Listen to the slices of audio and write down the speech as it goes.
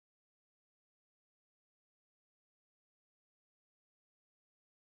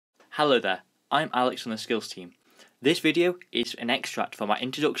Hello there, I'm Alex from the Skills team. This video is an extract from our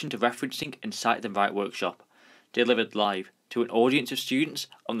Introduction to Referencing and Cite Them Right workshop, delivered live to an audience of students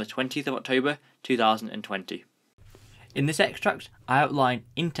on the 20th of October 2020. In this extract, I outline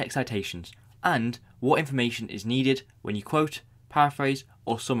in-text citations and what information is needed when you quote, paraphrase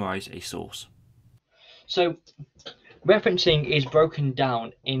or summarise a source. So, referencing is broken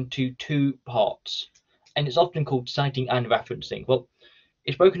down into two parts, and it's often called citing and referencing. Well,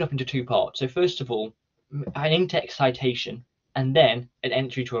 it's broken up into two parts. So first of all, an in-text citation and then an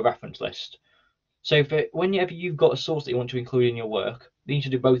entry to a reference list. So whenever you've got a source that you want to include in your work, you need to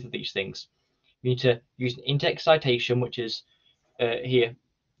do both of these things. You need to use an in-text citation, which is here,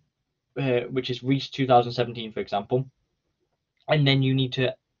 which is Reese 2017, for example, and then you need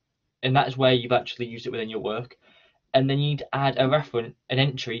to, and that is where you've actually used it within your work, and then you need to add an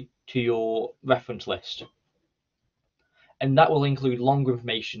entry to your reference list. And that will include longer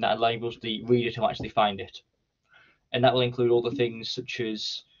information that enables the reader to actually find it. And that will include all the things such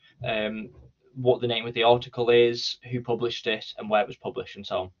as what the name of the article is, who published it, and where it was published, and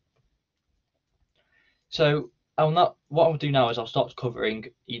so on. So what I'll do now is I'll start covering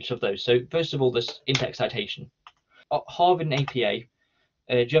each of those. So first of all, this in-text citation. Harvard and APA,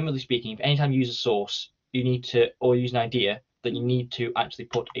 generally speaking, if anytime you use a source, you need to, or use an idea, then you need to actually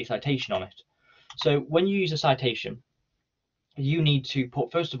put a citation on it. So when you use a citation, you need to put,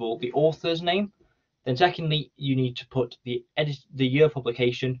 first of all, the author's name, then secondly, you need to put the year of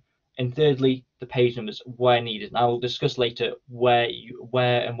publication, and thirdly, the page numbers where needed. And I will discuss later where you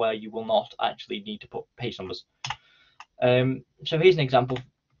will not actually need to put page numbers. So here's an example.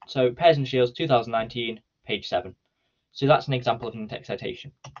 So Pears and Shields 2019, page 7. So that's an example of an in-text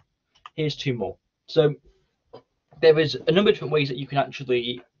citation. Here's two more. So there is a number of different ways that you can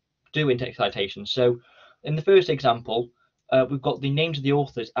actually do in-text citations. So in the first example, we've got the names of the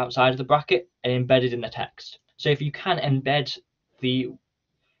authors outside of the bracket and embedded in the text. So if you can actually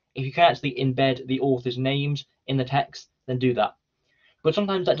embed the author's names in the text, then do that. But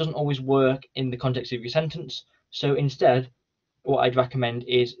sometimes that doesn't always work in the context of your sentence. So instead, what I'd recommend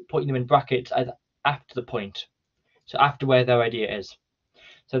is putting them in brackets after the point. So after where their idea is.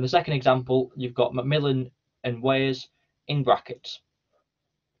 So in the second example, you've got Macmillan and Weyers in brackets.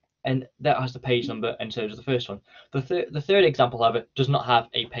 And that has the page number, and so does the first one. The third example, however, does not have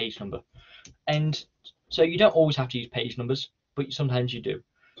a page number. And so you don't always have to use page numbers, but sometimes you do.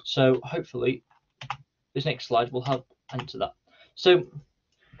 So hopefully this next slide will help answer that. So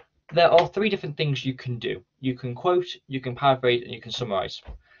there are three different things you can do. You can quote, you can paraphrase, and you can summarize.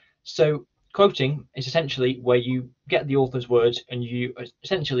 So quoting is essentially where you get the author's words and you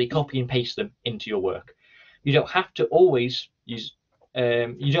essentially copy and paste them into your work. You don't have to always use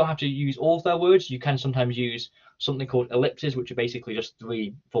all of their words. You can sometimes use something called ellipses, which are basically just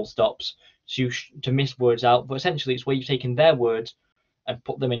 3 full stops to miss words out. But essentially, it's where you've taken their words and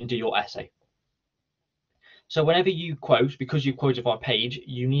put them into your essay. So whenever you quote, because you quoted from a page,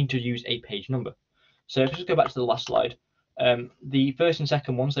 you need to use a page number. So if we just go back to the last slide, the first and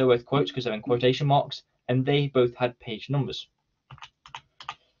second ones, they were both quotes because they're in quotation marks, and they both had page numbers.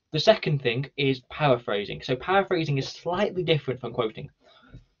 The second thing is paraphrasing. So paraphrasing is slightly different from quoting,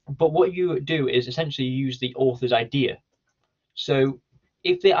 but what you do is essentially use the author's idea. So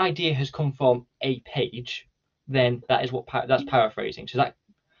if the idea has come from a page, then that's paraphrasing. So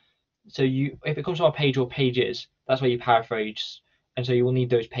if it comes from a page or pages, that's where you paraphrase, and so you will need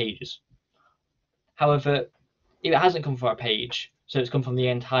those pages. However, if it hasn't come from a page, so it's come from the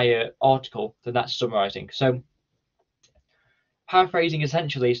entire article, then that's summarizing. So paraphrasing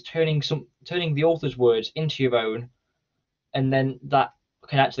essentially is turning the author's words into your own, and then that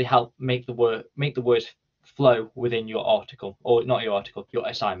can actually help make the words flow within your article, or not your article, your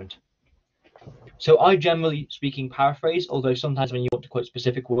assignment. So I generally speaking paraphrase, although sometimes when you want to quote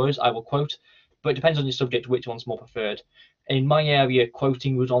specific words, I will quote, but it depends on your subject which one's more preferred. In my area,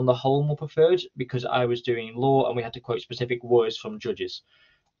 quoting was on the whole more preferred because I was doing law and we had to quote specific words from judges.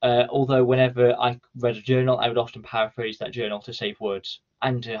 Although whenever I read a journal, I would often paraphrase that journal to save words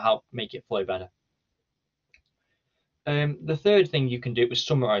and to help make it flow better. The third thing you can do is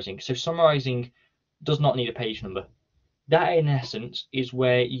summarizing. So summarizing does not need a page number. That in essence is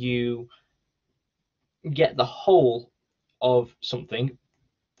where you get the whole of something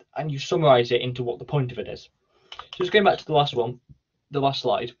and you summarize it into what the point of it is. So just going back to the last one, the last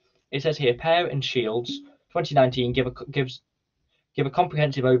slide, it says here, Pear and Shields 2019 give a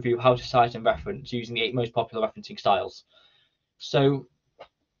comprehensive overview of how to cite and reference using the 8 most popular referencing styles. So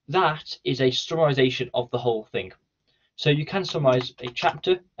that is a summarization of the whole thing. So you can summarize a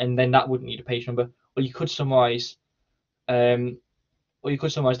chapter and then that wouldn't need a page number, or you could summarize or you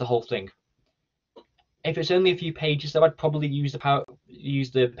could summarise the whole thing. If it's only a few pages, though, I'd probably use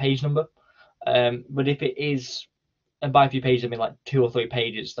the page number. But if it is, and by a few pages I mean like 2 or 3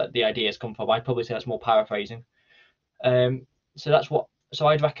 pages that the ideas come from, I'd probably say that's more paraphrasing. So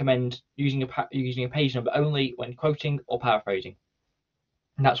I'd recommend using a page number only when quoting or paraphrasing.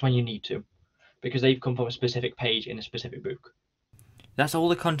 And that's when you need to, because they've come from a specific page in a specific book. That's all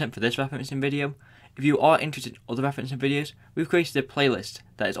the content for this referencing video. If you are interested in other referencing videos, we've created a playlist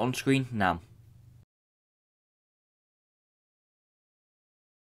that is on screen now.